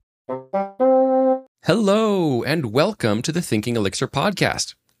Hello, and welcome to the Thinking Elixir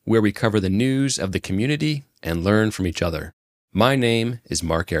podcast, where we cover the news of the community and learn from each other. My name is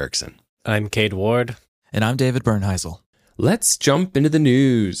Mark Erickson. I'm Cade Ward. And I'm David Bernheisel. Let's jump into the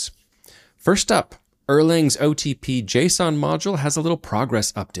news. First up, Erlang's OTP JSON module has a little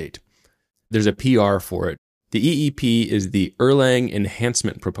progress update. There's a PR for it. The EEP is the Erlang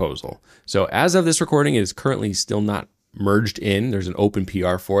Enhancement Proposal. So as of this recording, it is currently still not merged in. There's an open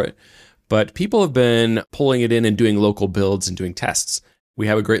PR for it. But people have been pulling it in and doing local builds and doing tests. We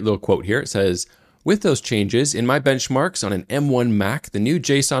have a great little quote here. It says, "With those changes, in my benchmarks on an M1 Mac, the new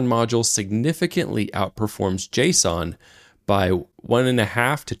JSON module significantly outperforms JSON by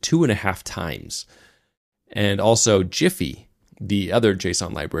 1.5 to 2.5 times. And also Jiffy, the other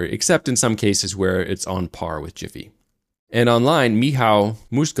JSON library, except in some cases where it's on par with Jiffy." And online, Michał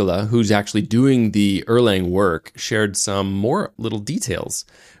Muskala, who's actually doing the Erlang work, shared some more little details.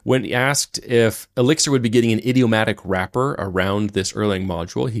 When asked if Elixir would be getting an idiomatic wrapper around this Erlang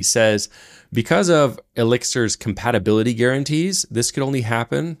module, he says, because of Elixir's compatibility guarantees, this could only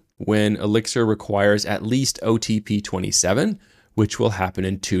happen when Elixir requires at least OTP 27, which will happen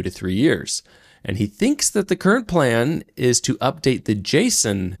in 2 to 3 years. And he thinks that the current plan is to update the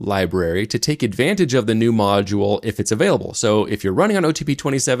JSON library to take advantage of the new module if it's available. So if you're running on OTP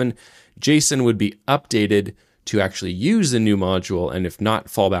 27, JSON would be updated to actually use the new module, and if not,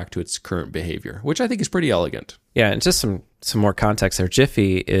 fall back to its current behavior, which I think is pretty elegant. Yeah, and just some more context there.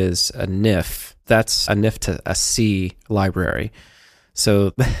 Jiffy is a NIF. That's a NIF to a C library.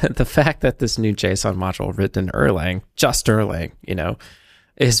 So the fact that this new JSON module written in Erlang, just Erlang,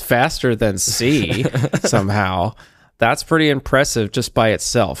 is faster than C somehow. That's pretty impressive just by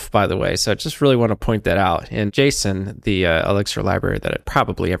itself, by the way. So I just really want to point that out. And JSON, the Elixir library that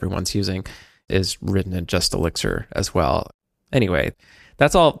probably everyone's using, is written in just Elixir as well. Anyway,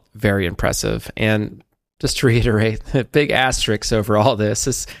 that's all very impressive. And just to reiterate, the big asterisk over all this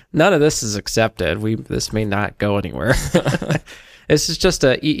is none of this is accepted. This may not go anywhere. This is just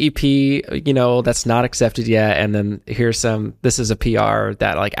a EEP, that's not accepted yet. And then this is a PR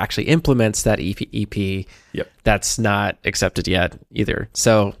that actually implements that EEP. Yep. That's not accepted yet either.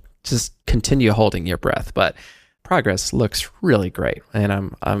 So just continue holding your breath. But progress looks really great,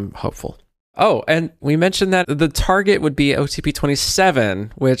 and I'm hopeful. Oh, and we mentioned that the target would be OTP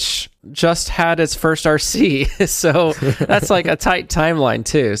 27, which just had its first RC. So that's like a tight timeline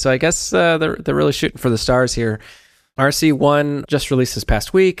too. So I guess they're really shooting for the stars here. RC1 just released this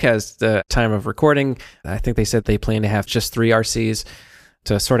past week as the time of recording. I think they said they plan to have just 3 RCs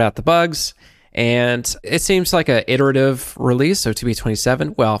to sort out the bugs. And it seems like an iterative release, OTP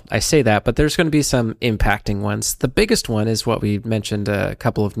 27. Well, I say that, but there's going to be some impacting ones. The biggest one is what we mentioned a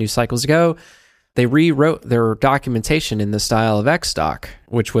couple of news cycles ago. They rewrote their documentation in the style of Xdoc,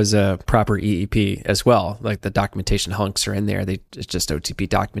 which was a proper EEP as well. Like the documentation hunks are in there. It's just OTP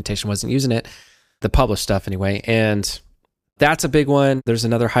documentation wasn't using it. The published stuff anyway. And that's a big one. There's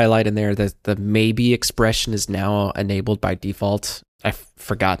another highlight in there that the maybe expression is now enabled by default. I've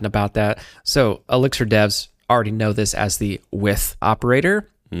forgotten about that. So Elixir devs already know this as the with operator.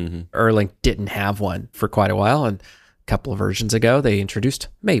 Mm-hmm. Erlang didn't have one for quite a while. And a couple of versions ago, they introduced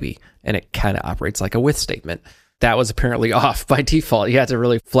maybe, and it kind of operates like a with statement. That was apparently off by default. You had to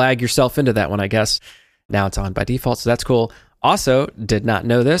really flag yourself into that one, I guess. Now it's on by default, so that's cool. Also, did not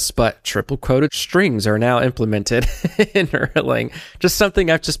know this, but triple quoted strings are now implemented in Erlang. Just something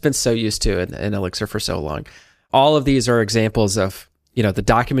I've just been so used to in Elixir for so long. All of these are examples of, the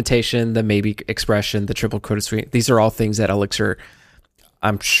documentation, the maybe expression, the triple quoted string. These are all things that Elixir,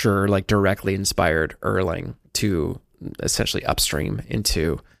 I'm sure, directly inspired Erlang to essentially upstream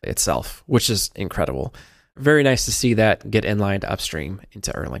into itself, which is incredible. Very nice to see that get inlined upstream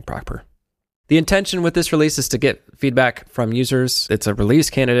into Erlang proper. The intention with this release is to get feedback from users. It's a release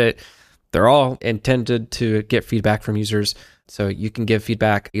candidate. They're all intended to get feedback from users. So you can give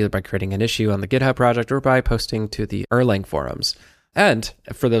feedback either by creating an issue on the GitHub project or by posting to the Erlang forums. And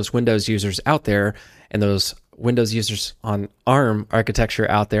for those Windows users out there and those Windows users on ARM architecture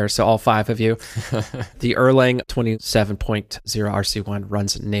out there, so all 5 of you, the Erlang 27.0 RC1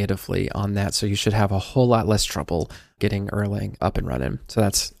 runs natively on that. So you should have a whole lot less trouble getting Erlang up and running. So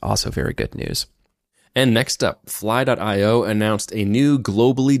that's also very good news. And next up, Fly.io announced a new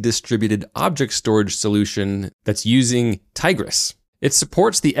globally distributed object storage solution that's using Tigris. It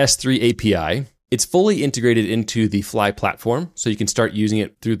supports the S3 API. It's fully integrated into the Fly platform, so you can start using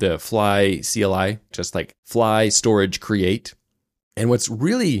it through the Fly CLI, just like Fly Storage Create. And what's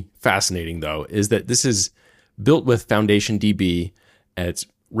really fascinating, though, is that this is built with Foundation DB, and it's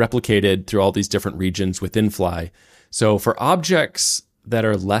replicated through all these different regions within Fly. So for objects that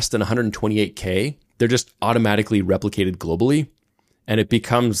are less than 128K, they're just automatically replicated globally. And it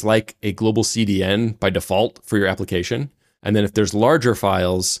becomes like a global CDN by default for your application. And then if there's larger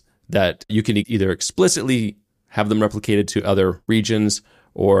files that you can either explicitly have them replicated to other regions,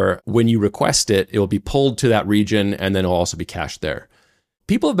 or when you request it, it will be pulled to that region and then it'll also be cached there.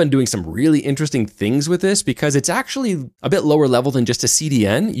 People have been doing some really interesting things with this because it's actually a bit lower level than just a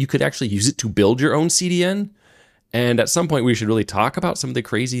CDN. You could actually use it to build your own CDN. And at some point, we should really talk about some of the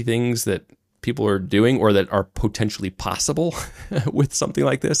crazy things that people are doing or that are potentially possible with something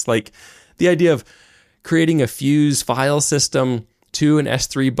like this. Like the idea of creating a fuse file system to an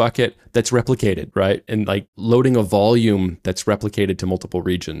S3 bucket that's replicated, right? And like loading a volume that's replicated to multiple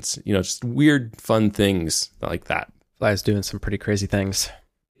regions. Just weird, fun things like that. Fly's doing some pretty crazy things.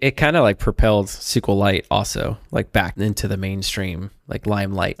 It kind of like propelled SQLite also, like back into the mainstream, like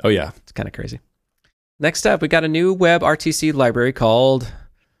limelight. Oh yeah. It's kind of crazy. Next up, we got a new WebRTC library called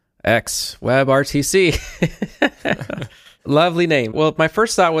XWebRTC. Lovely name. Well, my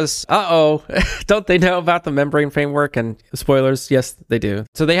first thought was, don't they know about the membrane framework? And spoilers, yes, they do.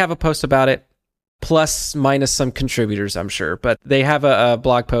 So they have a post about it, plus minus some contributors, I'm sure. But they have a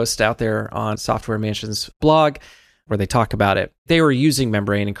blog post out there on Software Mansion's blog where they talk about it. They were using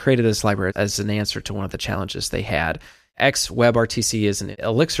membrane and created this library as an answer to one of the challenges they had. XWebRTC is an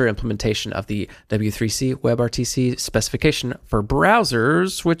Elixir implementation of the W3C WebRTC specification for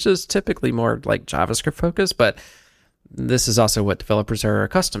browsers, which is typically more like JavaScript focused, but this is also what developers are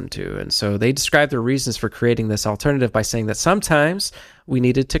accustomed to. And so they describe their reasons for creating this alternative by saying that sometimes we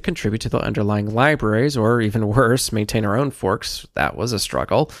needed to contribute to the underlying libraries, or even worse, maintain our own forks. That was a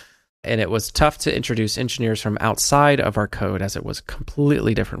struggle. And it was tough to introduce engineers from outside of our code as it was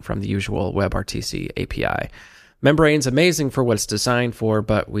completely different from the usual WebRTC API. Membrane's amazing for what it's designed for,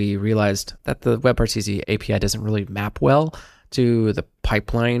 but we realized that the WebRTC API doesn't really map well to the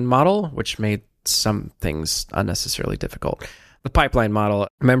pipeline model, which made some things unnecessarily difficult. The pipeline model,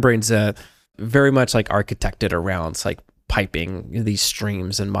 Membrane's very much like architected around like piping these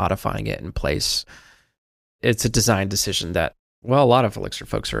streams and modifying it in place. It's a design decision that, well, a lot of Elixir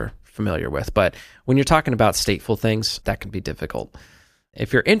folks are familiar with, but when you're talking about stateful things, that can be difficult.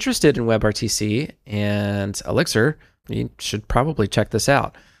 If you're interested in WebRTC and Elixir, you should probably check this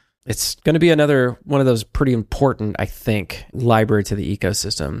out. It's going to be another one of those pretty important, I think, library to the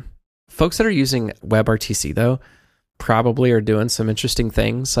ecosystem. Folks that are using WebRTC, though, probably are doing some interesting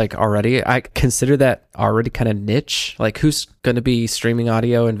things like already. I consider that already kind of niche. Like, who's going to be streaming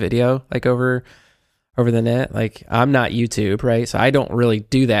audio and video like over the net? Like, I'm not YouTube, right? So I don't really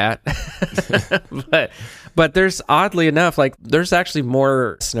do that. But there's, oddly enough, like there's actually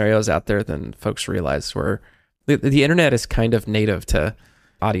more scenarios out there than folks realize where the internet is kind of native to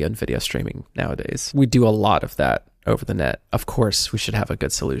audio and video streaming nowadays. We do a lot of that over the net. Of course, we should have a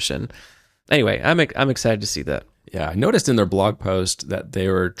good solution. Anyway, I'm excited to see that. Yeah, I noticed in their blog post that they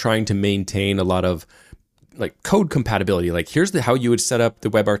were trying to maintain a lot of like code compatibility. Like, here's how you would set up the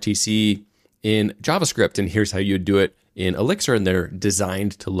WebRTC in JavaScript, and here's how you would do it in Elixir, and they're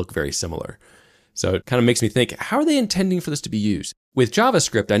designed to look very similar. So it kind of makes me think, how are they intending for this to be used? With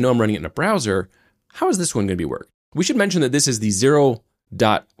JavaScript, I know I'm running it in a browser. How is this one going to be work? We should mention that this is the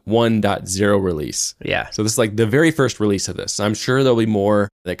 0.1.0 release. Yeah. So this is like the very first release of this. I'm sure there'll be more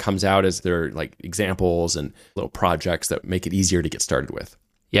that comes out as there are like examples and little projects that make it easier to get started with.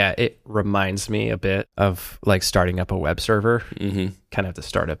 Yeah, it reminds me a bit of like starting up a web server. Mm-hmm. Kind of have to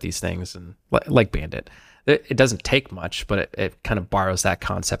start up these things, and like Bandit. It doesn't take much, but it kind of borrows that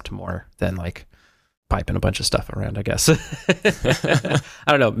concept more than like piping a bunch of stuff around, I guess. I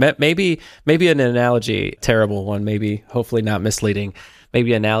don't know. Maybe an analogy, terrible one, maybe hopefully not misleading.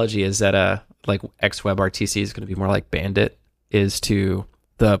 Maybe analogy is that like XWebRTC is going to be more like Bandit is to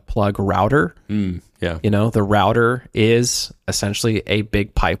the plug router. Yeah. The router is essentially a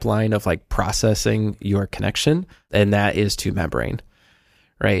big pipeline of like processing your connection, and that is to Membrane,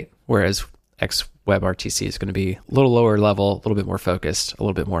 right? Whereas XWebRTC is going to be a little lower level, a little bit more focused, a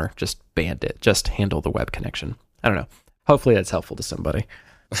little bit more just Bandit, just handle the web connection. I don't know. Hopefully that's helpful to somebody.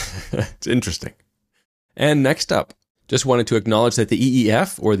 It's interesting. And next up, just wanted to acknowledge that the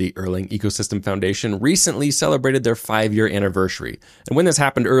EEF, or the Erlang Ecosystem Foundation, recently celebrated their 5-year anniversary. And when this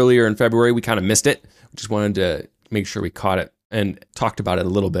happened earlier in February, we kind of missed it. We just wanted to make sure we caught it and talked about it a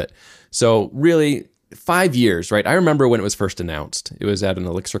little bit. So really, 5 years, right? I remember when it was first announced. It was at an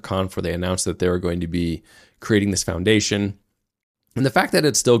Elixir Conf where they announced that they were going to be creating this foundation. And the fact that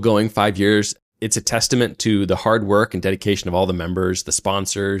it's still going 5 years, it's a testament to the hard work and dedication of all the members, the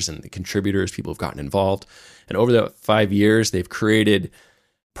sponsors, and the contributors, people who've gotten involved. And over the 5 years, they've created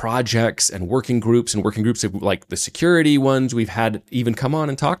projects and working groups of like the security ones we've had even come on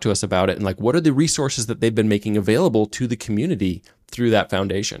and talk to us about it. And like, what are the resources that they've been making available to the community through that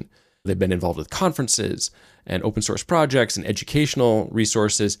foundation? They've been involved with conferences and open source projects and educational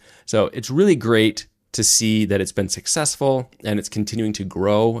resources. So it's really great to see that it's been successful and it's continuing to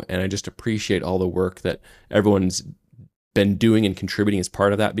grow. And I just appreciate all the work that everyone's been doing and contributing as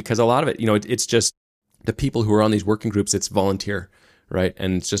part of that, because a lot of it, it's just the people who are on these working groups, it's volunteer, right?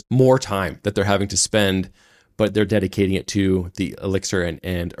 And it's just more time that they're having to spend, but they're dedicating it to the Elixir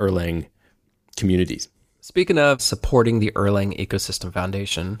and Erlang communities. Speaking of supporting the Erlang ecosystem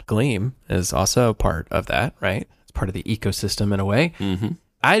foundation, Gleam is also part of that, right? It's part of the ecosystem in a way. Mm-hmm.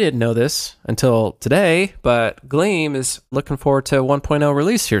 I didn't know this until today, but Gleam is looking forward to 1.0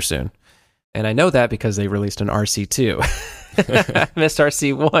 release here soon. And I know that because they released an RC2. I missed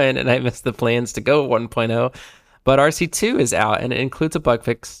RC1 and I missed the plans to go 1.0. But RC2 is out, and it includes a bug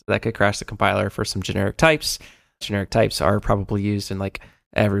fix that could crash the compiler for some generic types. Generic types are probably used in like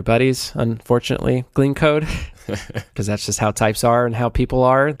everybody's, unfortunately, Gleam code, because that's just how types are and how people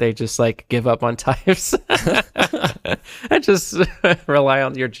are. They just like give up on types and just rely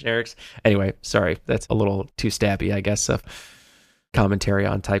on your generics. Anyway, sorry, that's a little too stabby, I guess, of commentary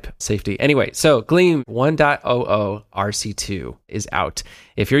on type safety. Anyway, so Gleam 1.00 RC2 is out.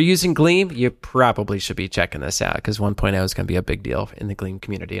 If you're using Gleam, you probably should be checking this out, because 1.0 is going to be a big deal in the Gleam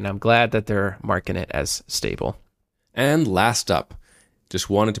community, and I'm glad that they're marking it as stable. And last up, just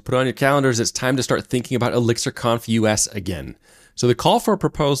wanted to put on your calendars, it's time to start thinking about ElixirConf US again. So the call for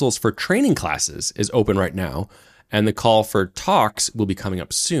proposals for training classes is open right now, and the call for talks will be coming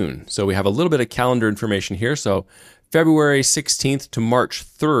up soon. So we have a little bit of calendar information here. So February 16th to March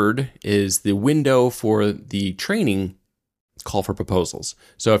 3rd is the window for the training call for proposals.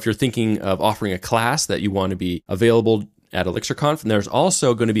 So if you're thinking of offering a class that you want to be available at ElixirConf, and there's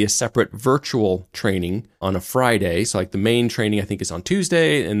also going to be a separate virtual training on a Friday. So like the main training, I think, is on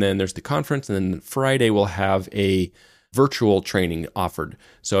Tuesday, and then there's the conference, and then Friday we'll have a virtual training offered.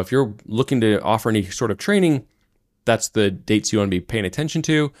 So if you're looking to offer any sort of training, that's the dates you want to be paying attention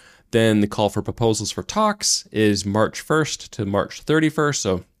to. Then the call for proposals for talks is March 1st to March 31st.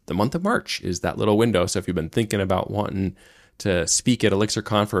 So the month of March is that little window. So if you've been thinking about wanting to speak at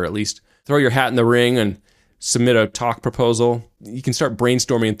ElixirConf, or at least throw your hat in the ring and submit a talk proposal, you can start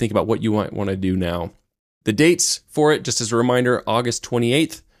brainstorming and think about what you want to do now. The dates for it, just as a reminder, August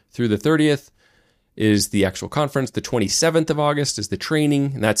 28th through the 30th is the actual conference. The 27th of August is the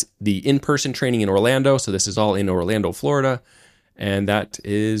training, and that's the in-person training in Orlando. So this is all in Orlando, Florida. And that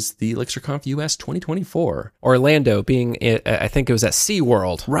is the ElixirConf US 2024. Orlando being, I think it was at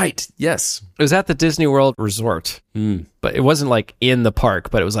SeaWorld. Right, yes. It was at the Disney World Resort. But it wasn't like in the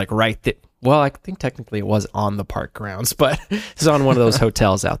park, but it was like right there. Well, I think technically it was on the park grounds, but it's on one of those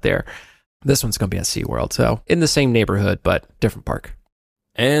hotels out there. This one's going to be at SeaWorld, so in the same neighborhood, but different park.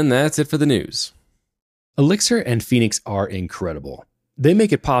 And that's it for the news. Elixir and Phoenix are incredible. They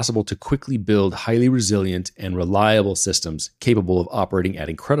make it possible to quickly build highly resilient and reliable systems capable of operating at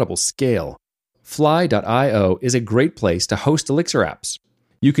incredible scale. Fly.io is a great place to host Elixir apps.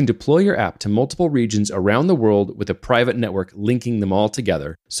 You can deploy your app to multiple regions around the world with a private network linking them all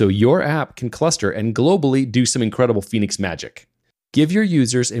together, so your app can cluster and globally do some incredible Phoenix magic. Give your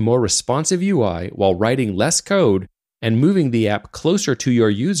users a more responsive UI while writing less code and moving the app closer to your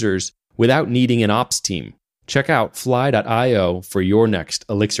users without needing an ops team. Check out Fly.io for your next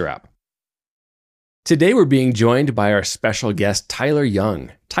Elixir app. Today we're being joined by our special guest, Tyler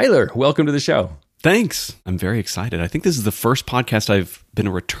Young. Tyler, welcome to the show. Thanks. I'm very excited. I think this is the first podcast I've been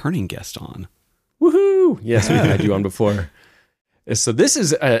a returning guest on. Woohoo! Yes, we've had you on before. So this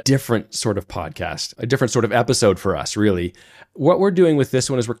is a different sort of podcast, a different sort of episode for us, really. What we're doing with this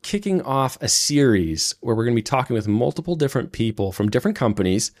one is we're kicking off a series where we're going to be talking with multiple different people from different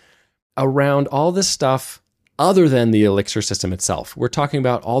companies around all this stuff other than the Elixir system itself. We're talking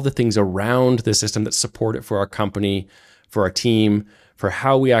about all the things around the system that support it for our company, for our team, for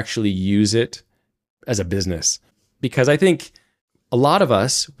how we actually use it as a business. Because I think a lot of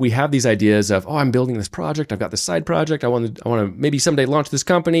us, we have these ideas of, oh, I'm building this project, I've got this side project, I want to maybe someday launch this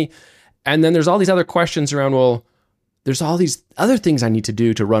company. And then there's all these other questions around, well, there's all these other things I need to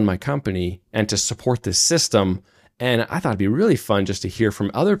do to run my company and to support this system. And I thought it'd be really fun just to hear from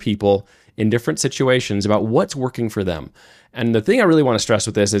other people in different situations about what's working for them. And the thing I really want to stress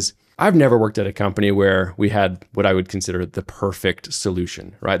with this is I've never worked at a company where we had what I would consider the perfect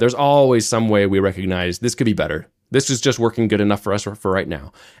solution, right? There's always some way we recognize this could be better. This is just working good enough for us for right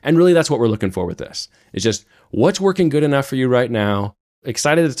now. And really that's what we're looking for with this. It's just what's working good enough for you right now.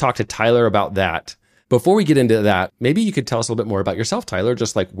 Excited to talk to Tyler about that. Before we get into that, maybe you could tell us a little bit more about yourself, Tyler,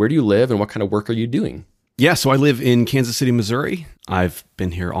 just like where do you live and what kind of work are you doing? Yeah, so I live in Kansas City, Missouri. I've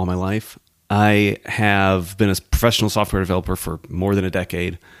been here all my life. I have been a professional software developer for more than a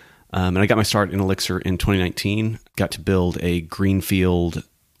decade. And I got my start in Elixir in 2019. Got to build a greenfield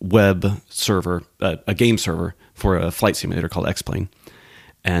web server, a game server for a flight simulator called X-Plane.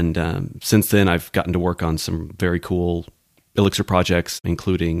 And since then, I've gotten to work on some very cool Elixir projects,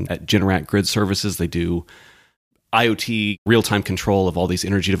 including at Generac Grid Services. They do IoT real-time control of all these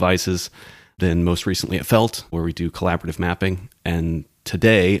energy devices. Then most recently at Felt, where we do collaborative mapping. And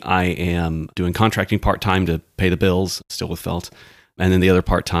today I am doing contracting part-time to pay the bills, still with Felt. And then the other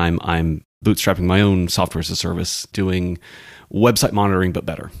part-time, I'm bootstrapping my own software as a service, doing website monitoring, but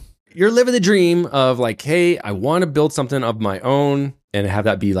better. You're living the dream of like, hey, I want to build something of my own and have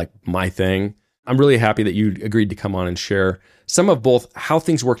that be like my thing. I'm really happy that you agreed to come on and share some of both how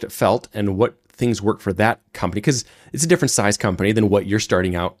things worked at Felt and what things work for that company, because it's a different size company than what you're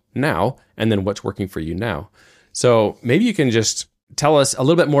starting out now and then what's working for you now. So maybe you can just tell us a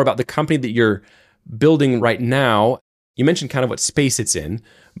little bit more about the company that you're building right now. You mentioned kind of what space it's in,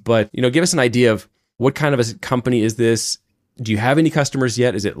 but give us an idea of what kind of a company is this? Do you have any customers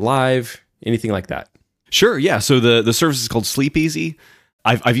yet? Is it live? Anything like that? Sure, yeah. So the service is called SleepEasy.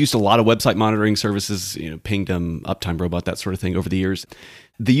 I've used a lot of website monitoring services, Pingdom, Uptime Robot, that sort of thing over the years.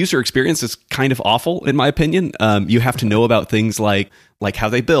 The user experience is kind of awful, in my opinion. You have to know about things like how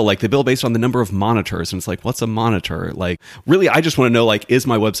they bill. Like they bill based on the number of monitors. And it's like, what's a monitor? Like, really, I just want to know, like, is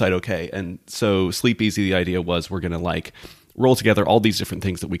my website okay? And so SleepEasy, the idea was we're going to roll together all these different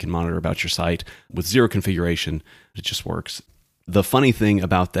things that we can monitor about your site with zero configuration. It just works. The funny thing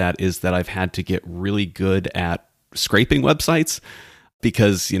about that is that I've had to get really good at scraping websites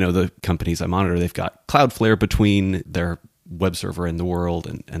because, the companies I monitor, they've got Cloudflare between their web server and the world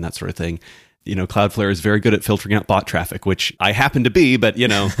and that sort of thing. Cloudflare is very good at filtering out bot traffic, which I happen to be, but,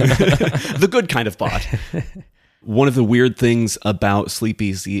 the good kind of bot. One of the weird things about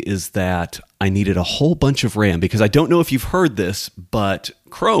SleepEasy is that I needed a whole bunch of RAM because I don't know if you've heard this, but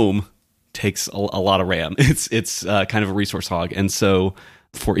Chrome takes a lot of RAM. It's kind of a resource hog. And so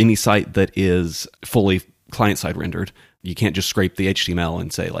for any site that is fully client-side rendered, you can't just scrape the HTML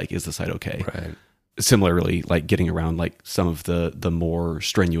and say, is the site okay? Right. Similarly, getting around some of the more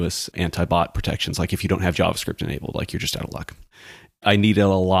strenuous anti-bot protections, like if you don't have JavaScript enabled, you're just out of luck. I needed a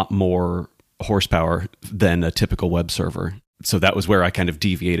lot more horsepower than a typical web server. So that was where I kind of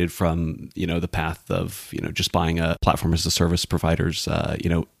deviated from, the path of, just buying a platform as a service provider's,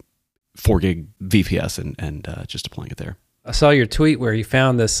 4 gig VPS and just deploying it there. I saw your tweet where you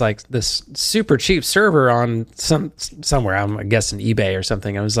found this this super cheap server on somewhere. I'm guessing eBay or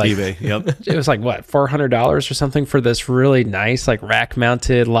something. I was like, eBay, yep. It was what, $400 or something for this really nice, rack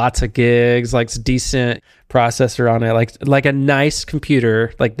mounted, lots of gigs, decent processor on it, like a nice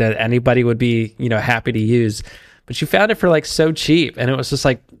computer, that anybody would be happy to use. But you found it for so cheap, and it was just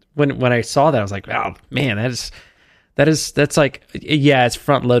when I saw that, I was like, oh man, that's it's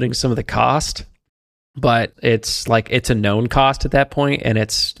front loading some of the cost. But it's it's a known cost at that point, and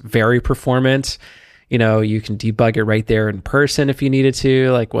it's very performant. You can debug it right there in person if you needed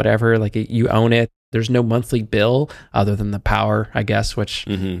to, whatever, you own it. There's no monthly bill other than the power, I guess, which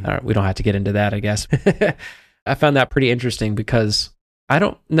we don't have to get into that, I guess. I found that pretty interesting because I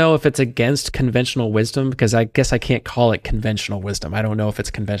don't know if it's against conventional wisdom, because I guess I can't call it conventional wisdom. I don't know if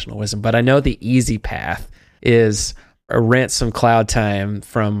it's conventional wisdom, but I know the easy path is rent some cloud time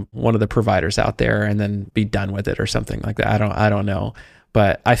from one of the providers out there and then be done with it or something like that. I don't know.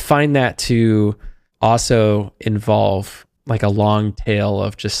 But I find that to also involve a long tail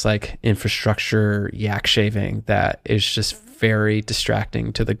of just infrastructure yak shaving that is just very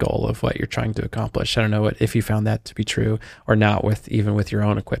distracting to the goal of what you're trying to accomplish. I don't know if you found that to be true or not even with your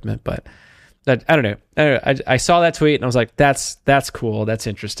own equipment, but I don't know. I saw that tweet and I was like, that's cool. That's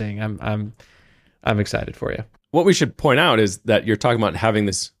interesting. I'm excited for you. What we should point out is that you're talking about having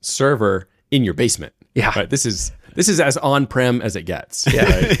this server in your basement. Yeah. Right? This is as on-prem as it gets. Yeah.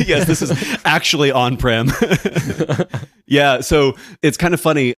 Right? Yes, this is actually on-prem. Yeah, so it's kind of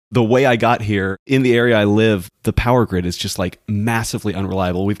funny. The way I got here, in the area I live, the power grid is just massively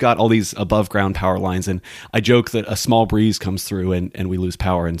unreliable. We've got all these above-ground power lines, and I joke that a small breeze comes through and we lose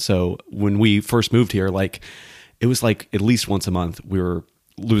power. And so when we first moved here, it was at least once a month we were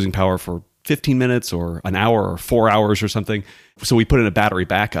losing power for 15 minutes or an hour or 4 hours or something. So we put in a battery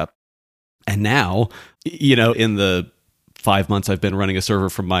backup. And now, in the 5 months I've been running a server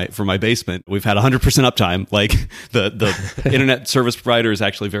from my basement, we've had 100% uptime. The internet service provider is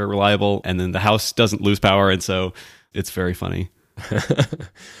actually very reliable, and then the house doesn't lose power. And so it's very funny.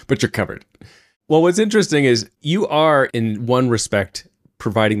 But you're covered. Well, what's interesting is you are, in one respect,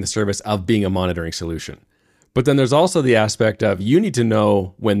 providing the service of being a monitoring solution. But then there's also the aspect of you need to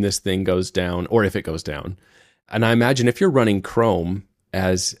know when this thing goes down or if it goes down. And I imagine if you're running Chrome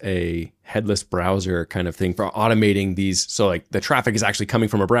as a headless browser kind of thing for automating these, so like the traffic is actually coming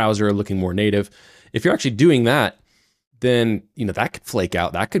from a browser looking more native. If you're actually doing that, then that could flake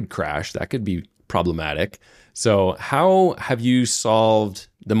out, that could crash, that could be problematic. So how have you solved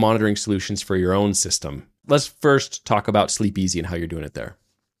the monitoring solutions for your own system? Let's first talk about SleepEasy and how you're doing it there.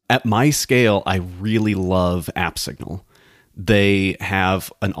 At my scale, I really love AppSignal. They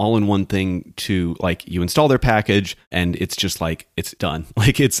have an all-in-one thing to, like, you install their package and it's just like, it's done.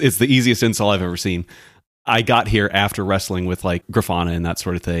 Like it's the easiest install I've ever seen. I got here after wrestling with like Grafana and that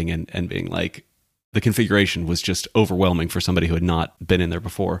sort of thing and being like, the configuration was just overwhelming for somebody who had not been in there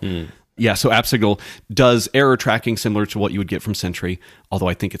before. Yeah, so AppSignal does error tracking similar to what you would get from Sentry, although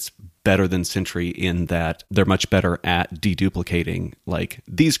I think it's better than Sentry in that they're much better at deduplicating. Like,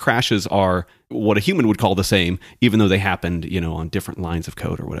 these crashes are what a human would call the same, even though they happened, on different lines of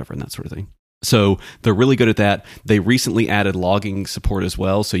code or whatever and that sort of thing. So they're really good at that. They recently added logging support as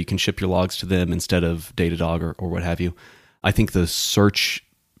well, so you can ship your logs to them instead of Datadog or what have you. I think the search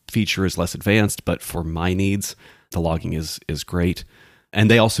feature is less advanced, but for my needs, the logging is great. And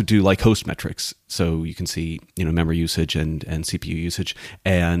they also do like host metrics. So you can see, memory usage and CPU usage.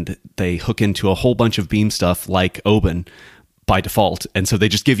 And they hook into a whole bunch of Beam stuff like Oben by default. And so they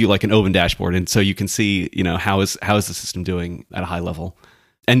just give you like an Oben dashboard. And so you can see, how is the system doing at a high level.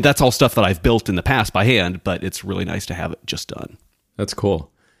 And that's all stuff that I've built in the past by hand, but it's really nice to have it just done. That's cool.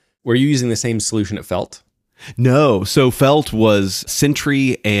 Were you using the same solution at Felt? No. So Felt was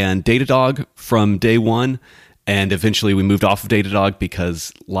Sentry and Datadog from day one. And eventually we moved off of Datadog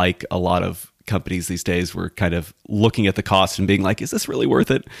because, like a lot of companies these days, we're kind of looking at the cost and being like, is this really worth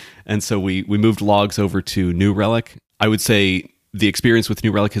it? And so we moved logs over to New Relic. I would say the experience with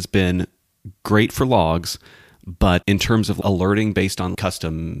New Relic has been great for logs, but in terms of alerting based on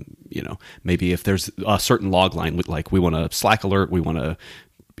custom, maybe if there's a certain log line, like we want a Slack alert, we want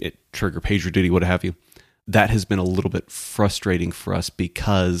to trigger PagerDuty, what have you, that has been a little bit frustrating for us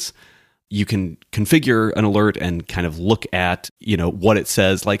because you can configure an alert and kind of look at, what it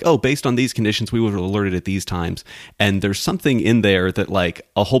says, like, oh, based on these conditions, we would have alerted at these times. And there's something in there that, like,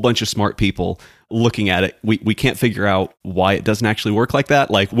 a whole bunch of smart people looking at it, we can't figure out why it doesn't actually work like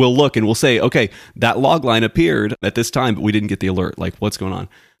that. Like, we'll look and we'll say, okay, that log line appeared at this time, but we didn't get the alert. Like, what's going on?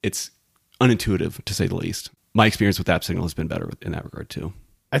 It's unintuitive, to say the least. My experience with AppSignal has been better in that regard, too.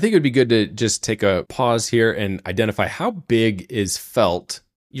 I think it would be good to just take a pause here and identify how big is Felt.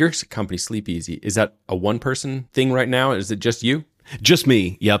 Your company, SleepEasy, is that a one-person thing right now? Is it just you? Just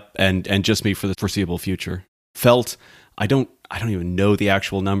me, yep, and just me for the foreseeable future. Felt, I don't even know the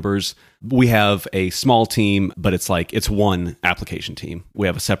actual numbers. We have a small team, but it's one application team. We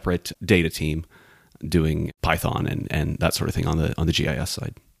have a separate data team doing Python and that sort of thing on the GIS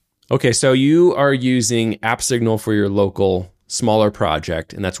side. Okay, so you are using AppSignal for your local smaller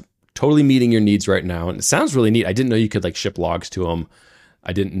project, and that's totally meeting your needs right now. And it sounds really neat. I didn't know you could ship logs to them.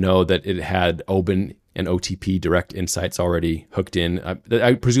 I didn't know that it had Oben and OTP direct insights already hooked in.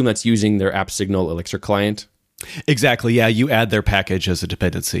 I presume that's using their AppSignal Elixir client. Exactly. Yeah, you add their package as a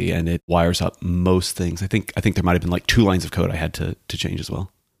dependency, and it wires up most things. I think there might have been 2 lines of code I had to change as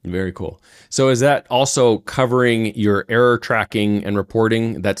well. Very cool. So is that also covering your error tracking and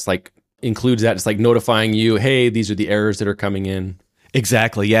reporting? That's includes that. It's notifying you, hey, these are the errors that are coming in.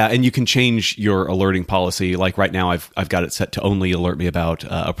 Exactly, yeah, and you can change your alerting policy. Like right now, I've got it set to only alert me about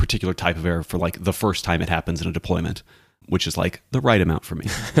a particular type of error for the first time it happens in a deployment, which is the right amount for me.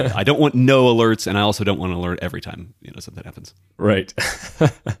 I don't want no alerts, and I also don't want an alert every time something happens. Right. All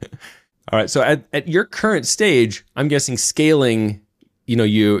right. So at your current stage, I'm guessing scaling.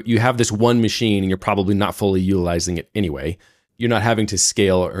 You have this one machine, and you're probably not fully utilizing it anyway. You're not having to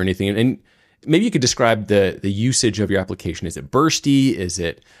scale or anything, and maybe you could describe the usage of your application. Is it bursty? Is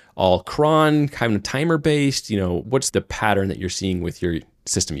it all cron, kind of timer based? What's the pattern that you're seeing with your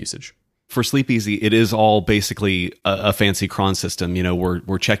system usage? For SleepEasy, it is all basically a fancy cron system.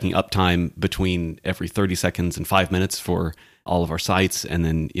 We're checking uptime between every 30 seconds and 5 minutes for all of our sites. And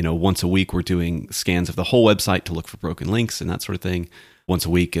then, once a week, we're doing scans of the whole website to look for broken links and that sort of thing. Once a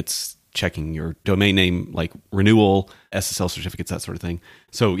week, it's checking your domain name, renewal, SSL certificates, that sort of thing.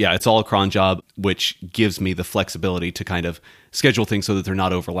 So yeah, it's all a cron job, which gives me the flexibility to kind of schedule things so that they're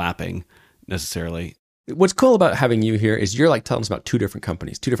not overlapping necessarily. What's cool about having you here is you're telling us about 2 different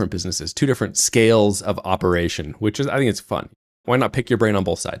companies, 2 different businesses, 2 different scales of operation, which is, I think it's fun. Why not pick your brain on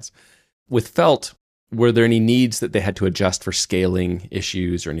both sides? With Felt, were there any needs that they had to adjust for scaling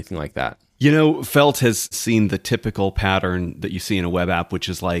issues or anything like that? Felt has seen the typical pattern that you see in a web app, which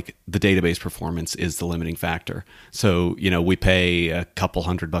is like the database performance is the limiting factor. So, we pay a couple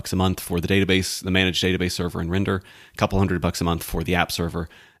 $100 a month for the database, the managed database server in Render, a couple $100 a month for the app server.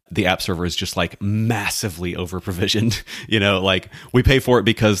 The app server is just like massively over provisioned. Like we pay for it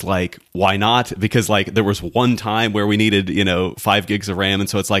because like, why not? Because like there was one time where we needed, 5 gigs of RAM. And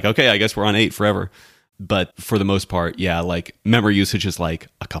so it's like, okay, I guess we're on 8 forever. But for the most part, yeah, like memory usage is like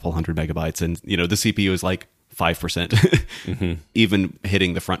a couple 100 megabytes, and the CPU is like 5%. Even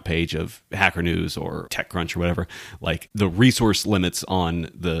hitting the front page of Hacker News or TechCrunch or whatever, like the resource limits on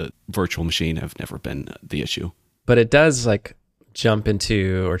the virtual machine have never been the issue. But it does like jump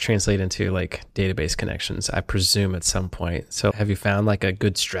into or translate into like database connections, I presume, at some point. So have you found like a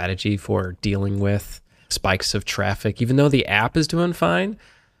good strategy for dealing with spikes of traffic, even though the app is doing fine?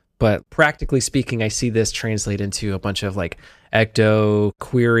 But practically speaking, I see this translate into a bunch of like ecto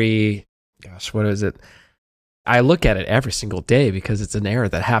query. Gosh, what is it? I look at it every single day because it's an error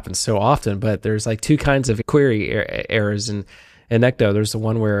that happens so often. But there's like 2 kinds of query errors in ecto. There's the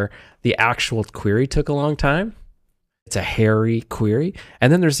one where the actual query took a long time. It's a hairy query.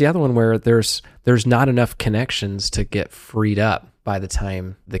 And then there's the other one where there's not enough connections to get freed up by the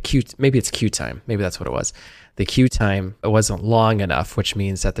time the queue, maybe it's queue time. Maybe that's what it was. The queue time wasn't long enough, which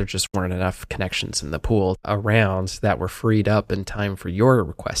means that there just weren't enough connections in the pool around that were freed up in time for your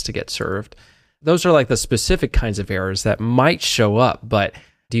request to get served. Those are like the specific kinds of errors that might show up, but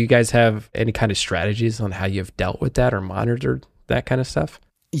do you guys have any kind of strategies on how you've dealt with that or monitored that kind of stuff?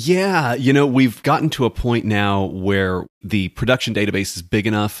 Yeah, we've gotten to a point now where the production database is big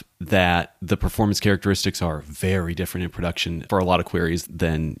enough that the performance characteristics are very different in production for a lot of queries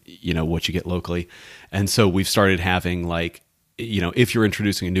than, what you get locally. And so we've started having like, if you're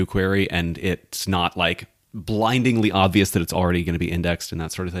introducing a new query and it's not like blindingly obvious that it's already going to be indexed and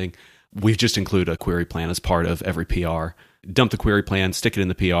that sort of thing, we've just include a query plan as part of every PR. Dump the query plan, stick it in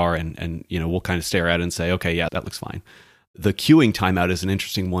the PR, and we'll kind of stare at it and say, okay, yeah, that looks fine. The queuing timeout is an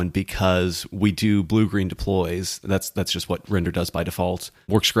interesting one because we do blue-green deploys. That's just what Render does by default.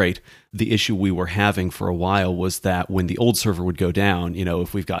 Works great. The issue we were having for a while was that when the old server would go down,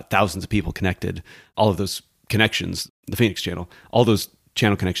 if we've got thousands of people connected, all of those connections, the Phoenix channel, all those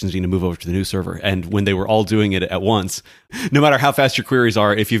channel connections need to move over to the new server. And when they were all doing it at once, no matter how fast your queries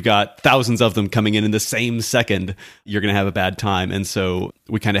are, if you've got thousands of them coming in the same second, you're going to have a bad time. And so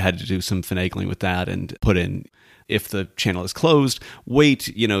we kind of had to do some finagling with that and put in, if the channel is closed,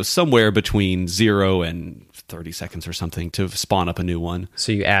 wait, somewhere between 0 and 30 seconds or something to spawn up a new one.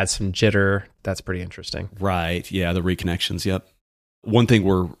 So you add some jitter. That's pretty interesting. Right. Yeah, the reconnections. Yep. One thing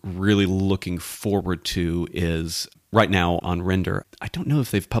we're really looking forward to is right now on Render, I don't know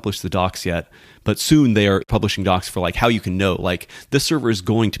if they've published the docs yet, but soon they are publishing docs for like how you can know, like this server is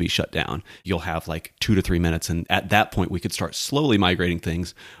going to be shut down. You'll have like 2 to 3 minutes. And at that point, we could start slowly migrating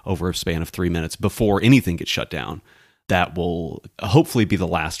things over a span of 3 minutes before anything gets shut down. That will hopefully be the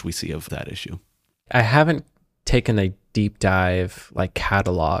last we see of that issue. I haven't taken a deep dive like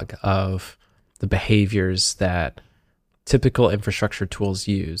catalog of the behaviors that typical infrastructure tools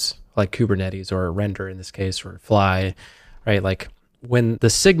use, like Kubernetes or Render in this case, or Fly, right? Like when the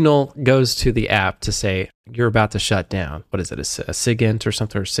signal goes to the app to say, you're about to shut down, what is it, a SIGINT or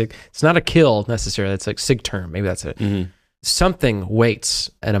something? Or SIG? It's not a kill necessarily, it's like SIG term, maybe that's it. Mm-hmm. Something waits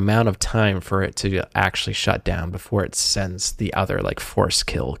an amount of time for it to actually shut down before it sends the other like force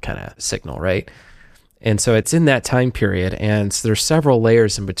kill kind of signal, right? And so it's in that time period, and there's several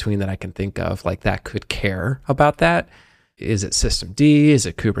layers in between that I can think of like that could care about that. Is it systemd? Is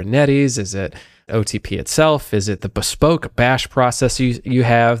it Kubernetes? Is it OTP itself? Is it the bespoke bash process you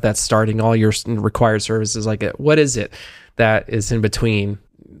have that's starting all your required services? Like, what is it that is in between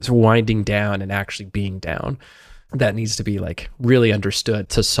winding down and actually being down that needs to be like really understood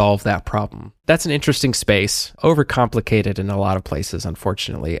to solve that problem? That's an interesting space, overcomplicated in a lot of places,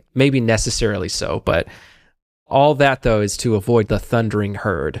 unfortunately. Maybe necessarily so, but all that though is to avoid the thundering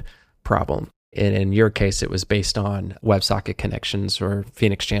herd problem. And in your case, it was based on WebSocket connections or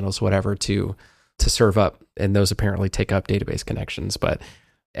Phoenix channels, whatever, to serve up. And those apparently take up database connections. But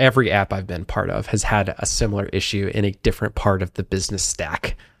every app I've been part of has had a similar issue in a different part of the business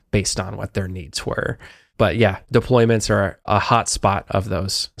stack based on what their needs were. But yeah, deployments are a hot spot of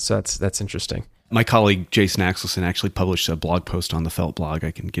those. So that's interesting. My colleague Jason Axelson actually published a blog post on the Felt blog.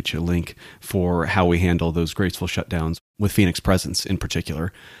 I can get you a link for how we handle those graceful shutdowns with Phoenix Presence in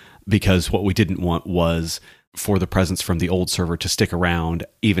particular. Because what we didn't want was for the presence from the old server to stick around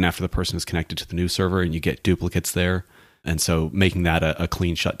even after the person is connected to the new server, and you get duplicates there. And so making that a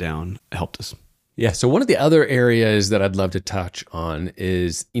clean shutdown helped us. Yeah. So one of the other areas that I'd love to touch on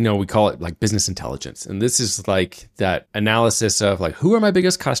is, we call it like business intelligence. And this is like that analysis of like, who are my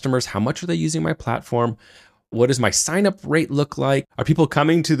biggest customers? How much are they using my platform? What does my sign up rate look like? Are people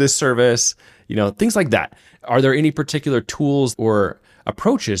coming to this service? Things like that. Are there any particular tools or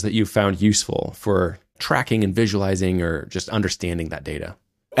approaches that you've found useful for tracking and visualizing or just understanding that data?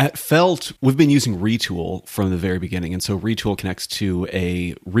 At Felt, we've been using Retool from the very beginning. And so Retool connects to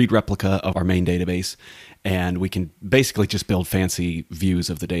a read replica of our main database. And we can basically just build fancy views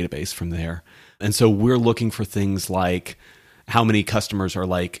of the database from there. And so we're looking for things like how many customers are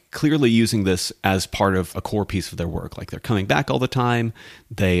like clearly using this as part of a core piece of their work. Like they're coming back all the time.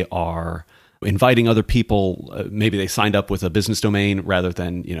 They are inviting other people. Maybe they signed up with a business domain rather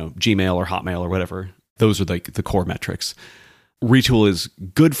than, Gmail or Hotmail or whatever. Those are like the core metrics. Retool is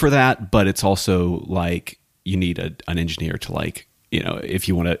good for that, but it's also like you need an engineer to like, if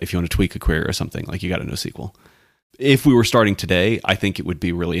you want to tweak a query or something, like you got to know SQL. If we were starting today, I think it would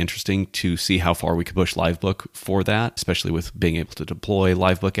be really interesting to see how far we could push Livebook for that, especially with being able to deploy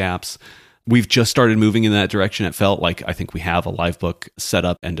Livebook apps. We've just started moving in that direction. It felt like I think we have a Livebook set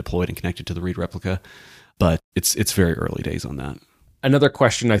up and deployed and connected to the read replica, but it's very early days on that. Another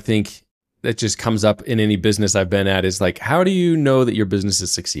question I think that just comes up in any business I've been at is like, how do you know that your business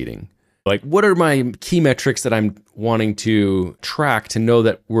is succeeding? Like, what are my key metrics that I'm wanting to track to know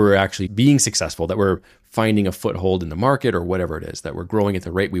that we're actually being successful, that we're finding a foothold in the market or whatever it is, that we're growing at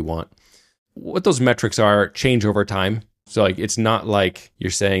the rate we want? What those metrics are change over time. So like, it's not like you're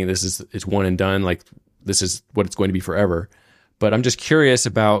saying it's one and done, like this is what it's going to be forever. But I'm just curious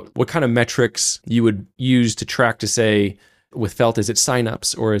about what kind of metrics you would use to track to say, with Felt, is it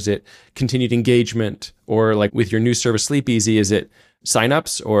signups or is it continued engagement? Or like with your new service, SleepEasy, is it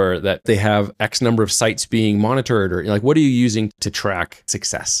signups or that they have X number of sites being monitored? Or like, what are you using to track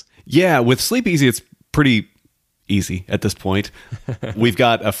success? Yeah, with SleepEasy, it's pretty easy at this point. We've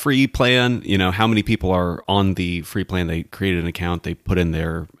got a free plan. How many people are on the free plan? They created an account, they put in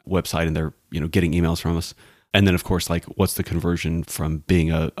their website, and they're getting emails from us. And then, of course, like what's the conversion from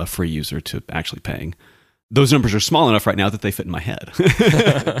being a free user to actually paying? Those numbers are small enough right now that they fit in my head.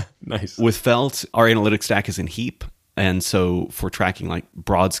 Nice. With Felt, our analytics stack is in Heap. And so for tracking like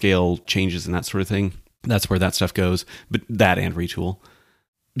broad scale changes and that sort of thing, that's where that stuff goes. But that and Retool.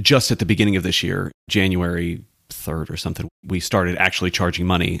 Just at the beginning of this year, January 3rd or something, we started actually charging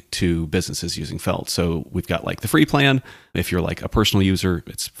money to businesses using Felt. So we've got like the free plan. If you're like a personal user,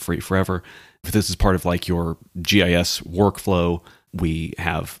 it's free forever. If this is part of like your GIS workflow, we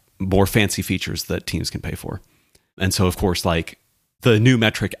have more fancy features that teams can pay for. And so, of course, like the new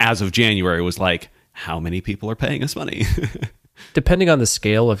metric as of January was like, how many people are paying us money? Depending on the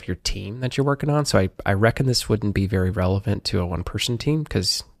scale of your team that you're working on. So I reckon this wouldn't be very relevant to a one-person team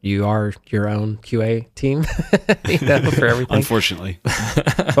because you are your own QA team for everything. Unfortunately.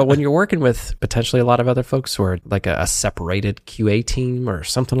 But when you're working with potentially a lot of other folks who are like a separated QA team or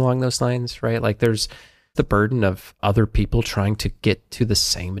something along those lines, right? Like there's the burden of other people trying to get to the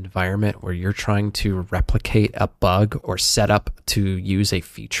same environment where you're trying to replicate a bug or set up to use a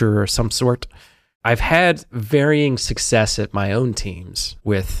feature or some sort. I've had varying success at my own teams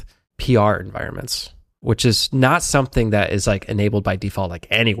with PR environments, which is not something that is like enabled by default, like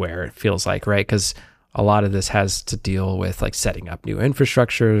anywhere, it feels like, right? Because a lot of this has to deal with like setting up new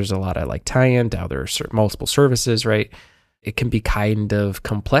infrastructures, a lot of like tie-in to other multiple services, right? It can be kind of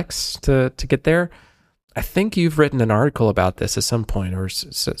complex to get there. I think you've written an article about this at some point, or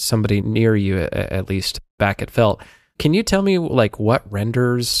somebody near you at least back at Felt. Can you tell me like what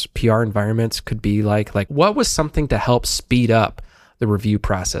renders PR environments could be like? Like what was something to help speed up the review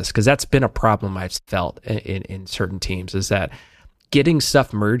process? Because that's been a problem I've felt in certain teams, is that getting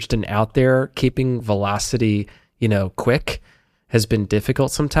stuff merged and out there, keeping velocity, quick, has been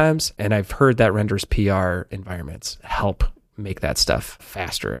difficult sometimes. And I've heard that renders PR environments help make that stuff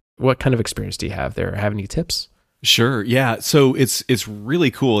faster. What kind of experience do you have there? Have any tips? Sure. Yeah. So it's really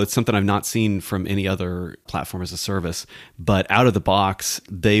cool. It's something I've not seen from any other platform as a service, but out of the box,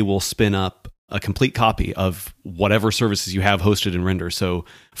 they will spin up a complete copy of whatever services you have hosted in Render. So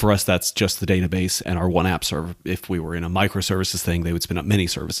for us, that's just the database and our one app server. If we were in a microservices thing, they would spin up many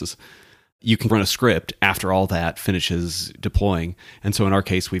services. You can run a script after all that finishes deploying. And so in our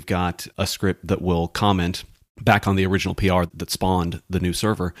case, we've got a script that will comment back on the original PR that spawned the new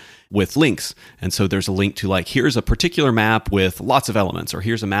server with links. And so there's a link to like, here's a particular map with lots of elements, or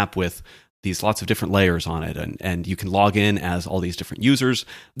here's a map with these lots of different layers on it. And you can log in as all these different users.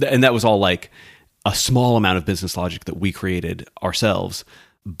 And that was all like a small amount of business logic that we created ourselves.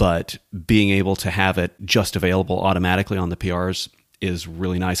 But being able to have it just available automatically on the PRs is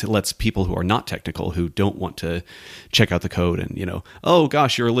really nice. It lets people who are not technical, who don't want to check out the code and, oh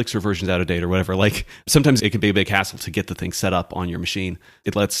gosh, your Elixir version's out of date or whatever. Like sometimes it can be a big hassle to get the thing set up on your machine.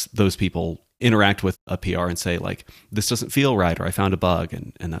 It lets those people interact with a PR and say like, this doesn't feel right, or I found a bug,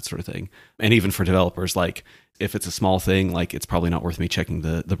 and that sort of thing. And even for developers, like if it's a small thing, like it's probably not worth me checking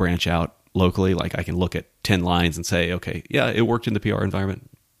the branch out locally. Like I can look at 10 lines and say, okay, yeah, it worked in the PR environment,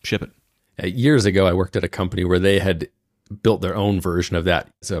 ship it. Years ago, I worked at a company where they had built their own version of that.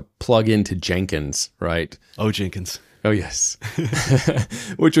 It's a plug-in to Jenkins, right? Oh, Jenkins. Oh, yes.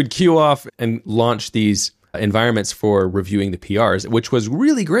 Which would queue off and launch these environments for reviewing the PRs, which was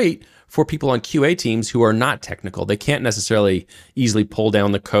really great for people on QA teams who are not technical. They can't necessarily easily pull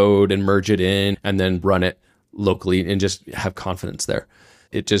down the code and merge it in and then run it locally and just have confidence there.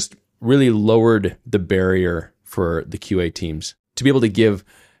 It just really lowered the barrier for the QA teams to be able to give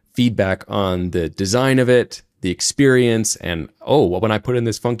feedback on the design of it, the experience, and, when I put in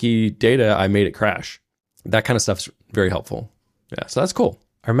this funky data, I made it crash. That kind of stuff's very helpful. Yeah, so that's cool.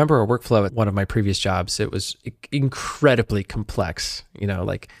 I remember a workflow at one of my previous jobs. It was incredibly complex.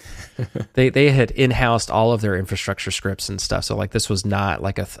 Like they had in-housed all of their infrastructure scripts and stuff. So like this was not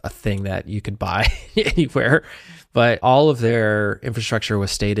like a thing that you could buy anywhere. But all of their infrastructure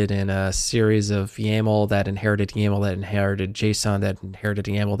was stated in a series of YAML that inherited YAML that inherited JSON that inherited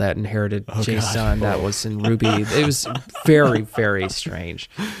YAML that inherited JSON that was in Ruby. It was very, very strange.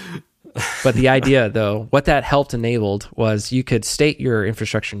 But the idea, though, what that helped enabled was you could state your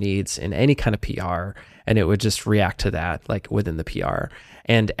infrastructure needs in any kind of PR, and it would just react to that, like within the PR.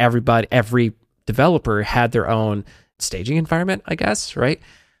 And every developer had their own staging environment, I guess, right?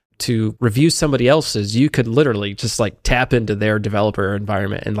 To review somebody else's, you could literally just like tap into their developer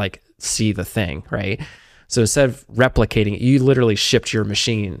environment and like see the thing, right? So instead of replicating it, you literally shipped your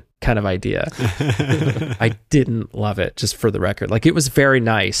machine kind of idea. I didn't love it, just for the record. Like it was very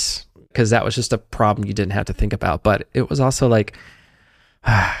nice because that was just a problem you didn't have to think about. But it was also like,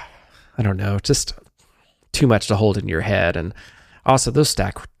 I don't know, just too much to hold in your head. And also those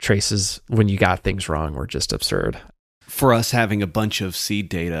stack traces when you got things wrong were just absurd. For us having a bunch of seed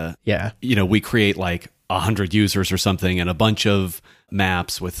data, we create like 100 users or something and a bunch of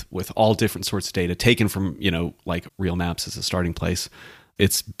maps with all different sorts of data taken from, like real maps as a starting place.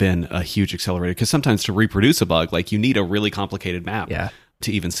 It's been a huge accelerator because sometimes to reproduce a bug, like you need a really complicated map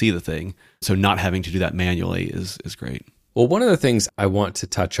to even see the thing. So not having to do that manually is great. Well, one of the things I want to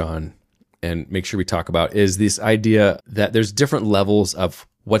touch on and make sure we talk about is this idea that there's different levels of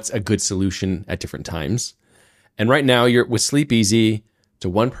what's a good solution at different times. And right now, you're with SleepEasy, it's a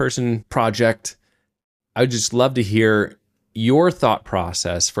one-person project. I would just love to hear your thought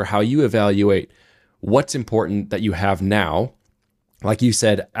process for how you evaluate what's important that you have now. Like you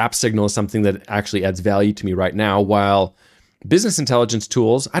said, AppSignal is something that actually adds value to me right now, while business intelligence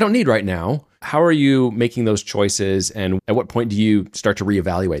tools, I don't need right now. How are you making those choices, and at what point do you start to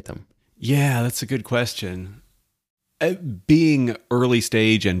reevaluate them? Yeah, that's a good question. Being early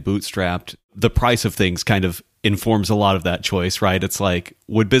stage and bootstrapped, the price of things kind of informs a lot of that choice, right? It's like,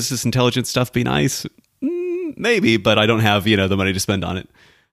 would business intelligence stuff be nice? Maybe, but I don't have, the money to spend on it.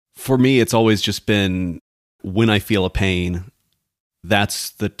 For me, it's always just been when I feel a pain,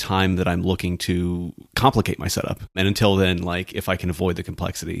 that's the time that I'm looking to complicate my setup. And until then, like if I can avoid the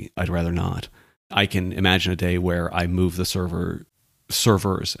complexity, I'd rather not. I can imagine a day where I move the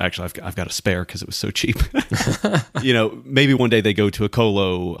servers. Actually, I've got a spare because it was so cheap. Maybe one day they go to a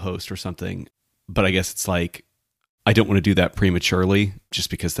colo host or something. But I guess it's like, I don't want to do that prematurely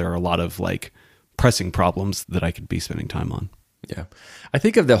just because there are a lot of like pressing problems that I could be spending time on. Yeah. I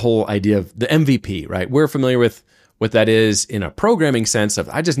think of the whole idea of the MVP, right? We're familiar with what that is in a programming sense of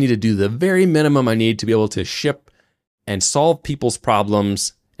I just need to do the very minimum I need to be able to ship and solve people's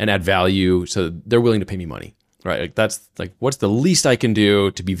problems and add value so they're willing to pay me money, right? Like that's like, what's the least I can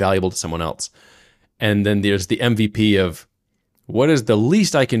do to be valuable to someone else? And then there's the MVP of what is the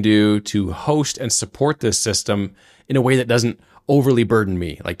least I can do to host and support this system in a way that doesn't overly burden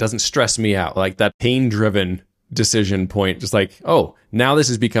me, like doesn't stress me out, like that pain-driven decision point, just like, oh, now this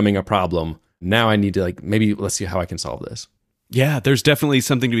is becoming a problem. Now I need to like, maybe let's see how I can solve this. Yeah, there's definitely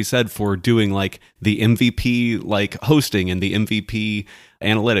something to be said for doing like the MVP like hosting and the MVP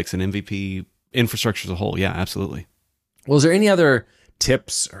analytics and MVP infrastructure as a whole. Yeah, absolutely. Well, is there any other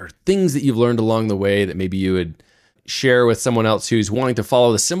tips or things that you've learned along the way that maybe you would share with someone else who's wanting to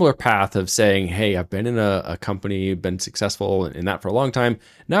follow the similar path of saying, hey, I've been in a company, been successful in that for a long time.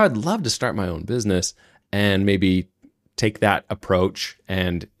 Now I'd love to start my own business, and maybe take that approach,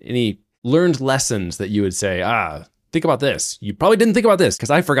 and any learned lessons that you would say, think about this. You probably didn't think about this because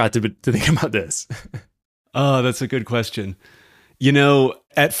I forgot to think about this. Oh, that's a good question.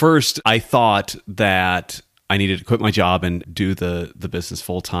 At first I thought that I needed to quit my job and do the business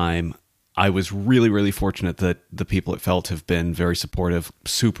full time. I was really, really fortunate that the people at Felt have been very supportive,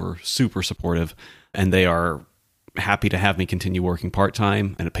 super, super supportive, and they are happy to have me continue working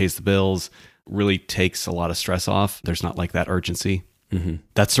part-time, and it pays the bills, really takes a lot of stress off. There's not like that urgency. Mm-hmm.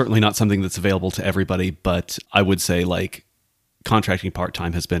 That's certainly not something that's available to everybody, but I would say like contracting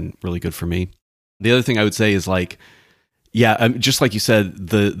part-time has been really good for me. The other thing I would say is like, just like you said,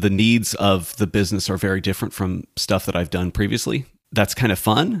 the needs of the business are very different from stuff that I've done previously. That's kind of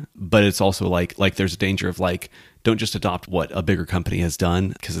fun, but it's also like there's a danger of like, don't just adopt what a bigger company has done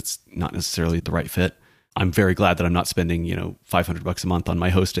because it's not necessarily the right fit. I'm very glad that I'm not spending, $500 a month on my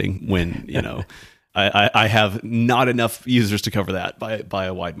hosting when, I have not enough users to cover that by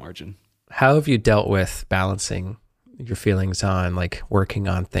a wide margin. How have you dealt with balancing your feelings on like working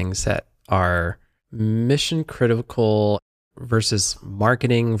on things that are mission critical versus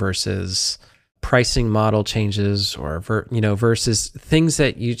marketing versus pricing model changes or versus things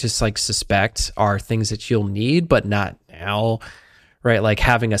that you just like suspect are things that you'll need but not now, right? Like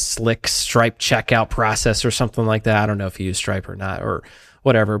having a slick Stripe checkout process or something like that. I don't know if you use Stripe or not or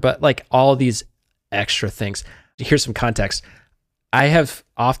whatever, but like all these extra things. Here's some context. I have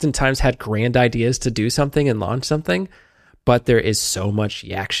oftentimes had grand ideas to do something and launch something, but there is so much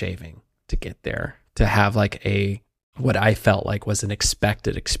yak shaving to get there, to have like what I felt like was an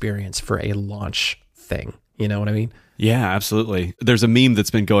expected experience for a launch thing. You know what I mean? Yeah, absolutely. There's a meme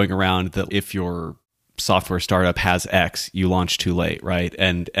that's been going around that if your software startup has X, you launch too late, right?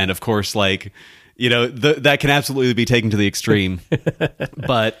 And of course, like, that can absolutely be taken to the extreme.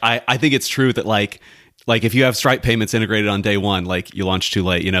 But I think it's true that like if you have Stripe payments integrated on day one, like you launch too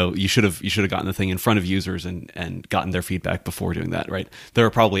late, you should have gotten the thing in front of users and gotten their feedback before doing that, right? There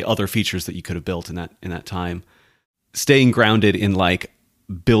are probably other features that you could have built in that time. Staying grounded in like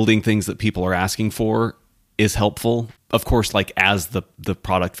building things that people are asking for is helpful. Of course, like as the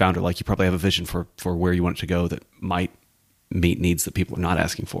product founder, like you probably have a vision for where you want it to go that might meet needs that people are not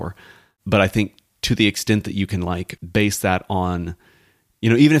asking for. But I think to the extent that you can like base that on,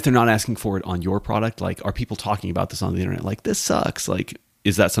 even if they're not asking for it on your product, like are people talking about this on the internet? Like this sucks. Like,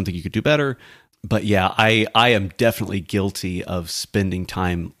 is that something you could do better? But yeah, I am definitely guilty of spending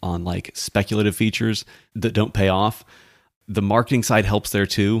time on like speculative features that don't pay off. The marketing side helps there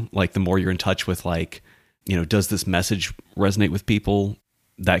too. Like the more you're in touch with like, does this message resonate with people?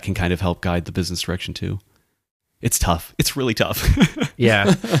 That can kind of help guide the business direction too. It's tough. It's really tough.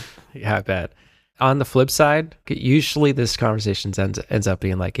 Yeah, I bet. On the flip side, usually this conversation ends up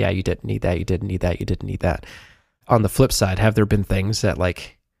being like, yeah, you didn't need that. You didn't need that. You didn't need that. On the flip side, have there been things that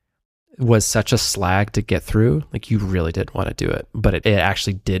like was such a slag to get through, like you really didn't want to do it, but it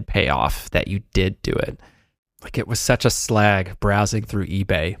actually did pay off that you did do it? Like it was such a slag browsing through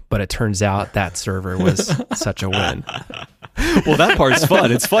eBay, but it turns out that server was such a win. Well, that part's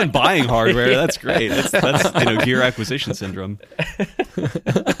fun. It's fun buying hardware. That's great. That's gear acquisition syndrome.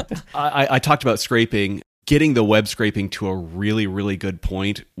 I talked about scraping. Getting the web scraping to a really, really good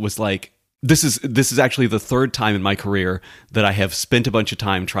point was like, this is actually the third time in my career that I have spent a bunch of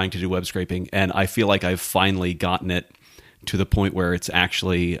time trying to do web scraping, and I feel like I've finally gotten it to the point where it's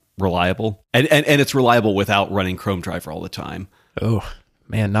actually reliable. And it's reliable without running Chrome driver all the time. Oh,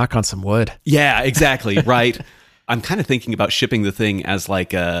 man, knock on some wood. Yeah, exactly, right? I'm kind of thinking about shipping the thing as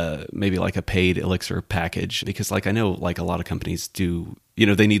like maybe like a paid Elixir package, because like I know like a lot of companies do,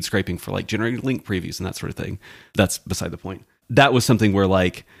 they need scraping for like generating link previews and that sort of thing. That's beside the point. That was something where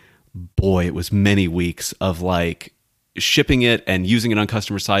like, boy, it was many weeks of like shipping it and using it on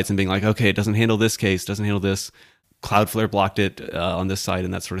customer sites and being like, okay, it doesn't handle this case, doesn't handle this. Cloudflare blocked it on this site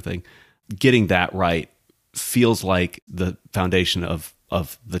and that sort of thing. Getting that right feels like the foundation of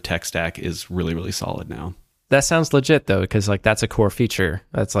the tech stack is really, really solid now. That sounds legit though, because like that's a core feature.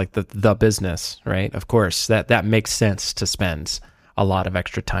 That's like the business, right? Of course, that makes sense to spend a lot of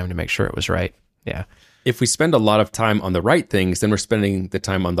extra time to make sure it was right. Yeah. If we spend a lot of time on the right things, then we're spending the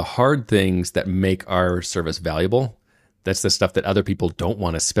time on the hard things that make our service valuable. That's the stuff that other people don't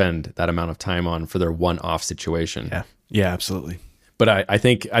want to spend that amount of time on for their one-off situation. Yeah. Yeah, absolutely. But I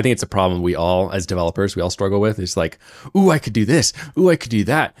think it's a problem we all, as developers, we all struggle with. It's like, ooh, I could do this. Ooh, I could do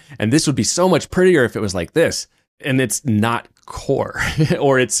that. And this would be so much prettier if it was like this. And it's not core,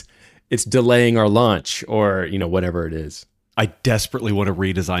 or it's delaying our launch, or whatever it is. I desperately want to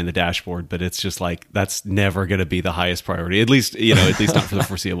redesign the dashboard, but it's just like that's never going to be the highest priority. At least not for the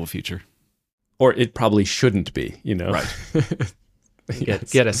foreseeable future. Or it probably shouldn't be, Right.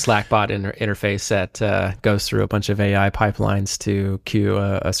 Get a Slackbot interface that goes through a bunch of AI pipelines to queue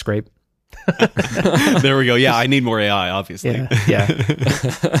a scrape. There we go. Yeah, I need more AI, obviously. Yeah.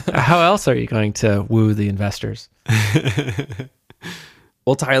 How else are you going to woo the investors?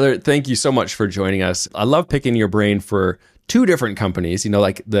 Well, Tyler, thank you so much for joining us. I love picking your brain for two different companies,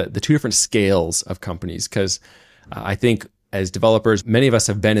 like the two different scales of companies, because I think as developers, many of us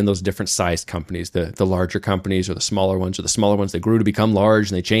have been in those different sized companies, the larger companies or the smaller ones that grew to become large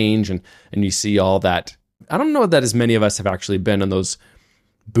and they change and you see all that. I don't know that as many of us have actually been on those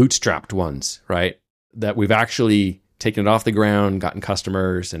bootstrapped ones, right? That we've actually taken it off the ground, gotten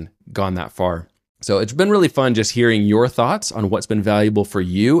customers and gone that far. So it's been really fun just hearing your thoughts on what's been valuable for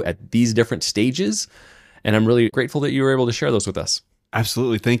you at these different stages. And I'm really grateful that you were able to share those with us.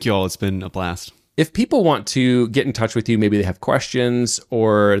 Absolutely. Thank you all. It's been a blast. If people want to get in touch with you, maybe they have questions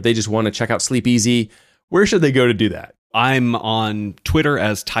or they just want to check out SleepEasy, where should they go to do that? I'm on Twitter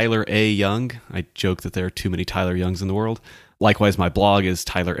as Tyler A. Young. I joke that there are too many Tyler Youngs in the world. Likewise, my blog is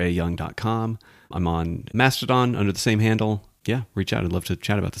tylerayoung.com. I'm on Mastodon under the same handle. Yeah, reach out. I'd love to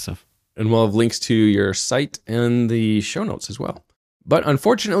chat about this stuff. And we'll have links to your site in the show notes as well. But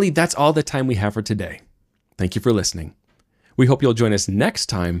unfortunately, that's all the time we have for today. Thank you for listening. We hope you'll join us next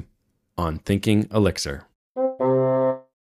time on Thinking Elixir.